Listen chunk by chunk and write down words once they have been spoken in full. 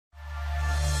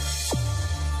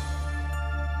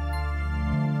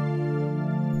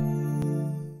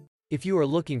If you are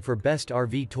looking for best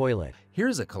RV toilet,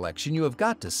 Here's a collection you have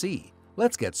got to see.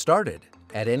 Let's get started.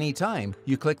 At any time,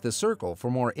 you click the circle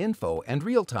for more info and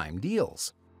real-time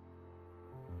deals.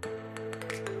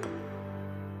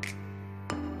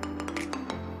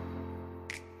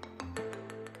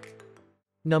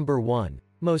 Number 1.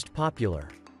 Most popular.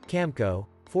 Camco,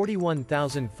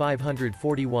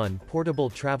 41541 Portable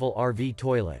Travel RV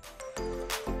Toilet.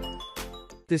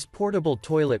 This portable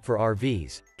toilet for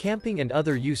RVs, camping and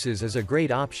other uses is a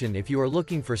great option if you are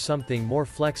looking for something more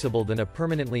flexible than a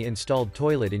permanently installed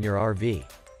toilet in your RV.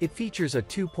 It features a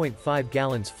 2.5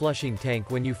 gallons flushing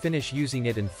tank when you finish using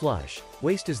it and flush.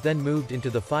 Waste is then moved into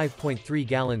the 5.3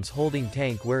 gallons holding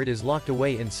tank where it is locked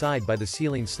away inside by the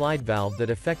ceiling slide valve that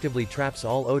effectively traps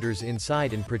all odors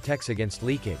inside and protects against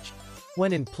leakage.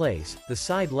 When in place, the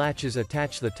side latches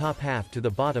attach the top half to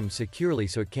the bottom securely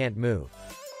so it can't move.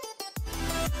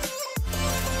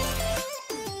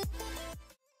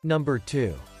 Number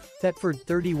 2. Thetford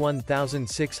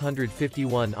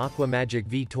 31651 Aquamagic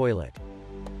V Toilet.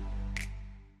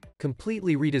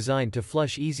 Completely redesigned to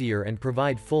flush easier and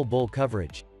provide full bowl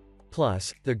coverage.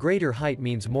 Plus, the greater height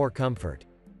means more comfort.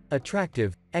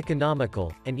 Attractive,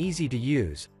 economical, and easy to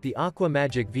use, the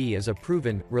Aquamagic V is a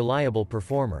proven, reliable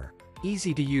performer.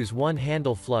 Easy to use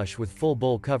one-handle flush with full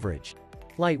bowl coverage.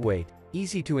 Lightweight,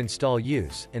 easy to install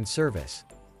use and service.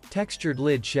 Textured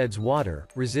lid sheds water,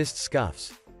 resists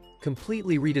scuffs.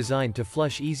 Completely redesigned to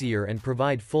flush easier and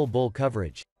provide full bowl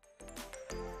coverage.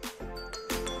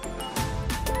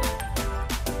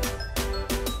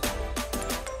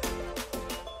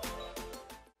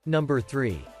 Number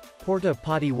 3. Porta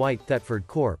Potty White Thetford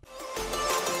Corp.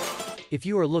 If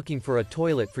you are looking for a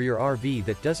toilet for your RV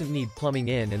that doesn't need plumbing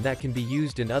in and that can be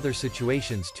used in other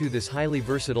situations too, this highly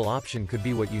versatile option could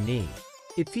be what you need.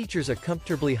 It features a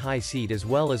comfortably high seat as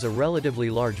well as a relatively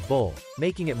large bowl,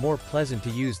 making it more pleasant to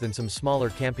use than some smaller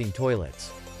camping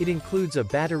toilets. It includes a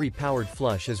battery-powered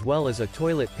flush as well as a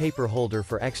toilet paper holder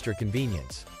for extra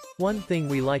convenience. One thing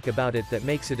we like about it that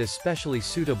makes it especially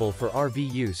suitable for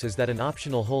RV use is that an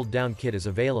optional hold-down kit is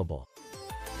available.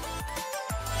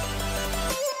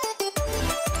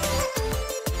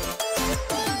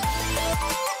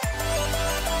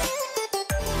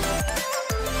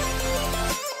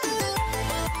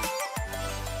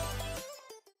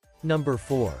 Number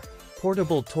 4.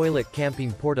 Portable Toilet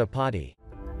Camping Porta Potty.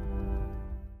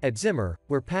 At Zimmer,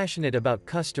 we're passionate about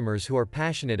customers who are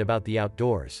passionate about the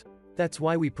outdoors. That's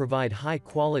why we provide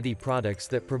high-quality products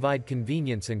that provide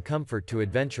convenience and comfort to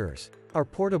adventurers. Our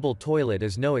portable toilet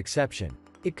is no exception.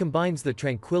 It combines the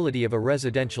tranquility of a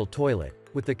residential toilet,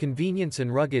 with the convenience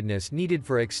and ruggedness needed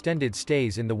for extended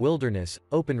stays in the wilderness,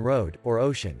 open road, or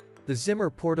ocean. The Zimmer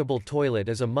portable toilet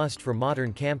is a must for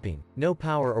modern camping, no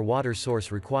power or water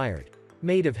source required.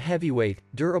 Made of heavyweight,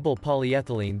 durable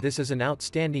polyethylene, this is an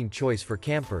outstanding choice for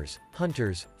campers,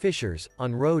 hunters, fishers,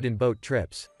 on road and boat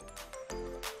trips.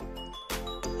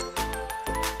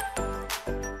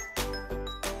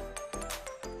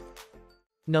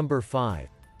 Number 5.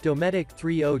 Dometic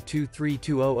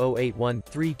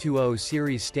 302320081-320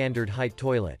 Series Standard Height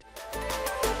Toilet.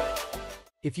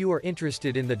 If you are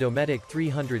interested in the Dometic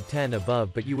 310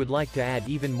 above but you would like to add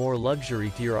even more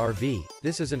luxury to your RV,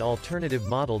 this is an alternative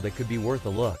model that could be worth a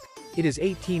look. It is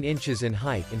 18 inches in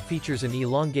height and features an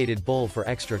elongated bowl for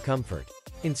extra comfort.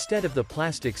 Instead of the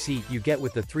plastic seat you get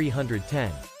with the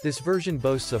 310, this version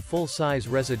boasts a full-size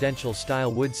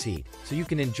residential-style wood seat, so you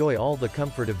can enjoy all the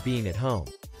comfort of being at home.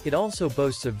 It also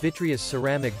boasts a vitreous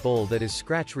ceramic bowl that is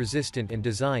scratch-resistant and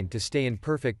designed to stay in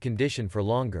perfect condition for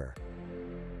longer.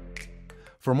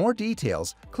 For more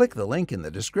details, click the link in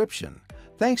the description.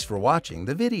 Thanks for watching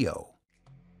the video.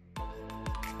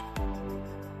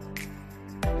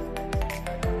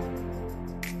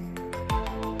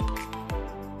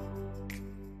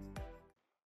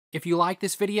 If you like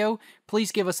this video,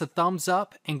 please give us a thumbs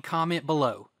up and comment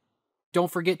below. Don't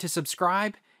forget to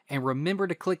subscribe and remember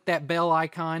to click that bell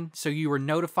icon so you are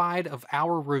notified of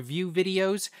our review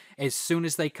videos as soon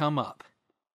as they come up.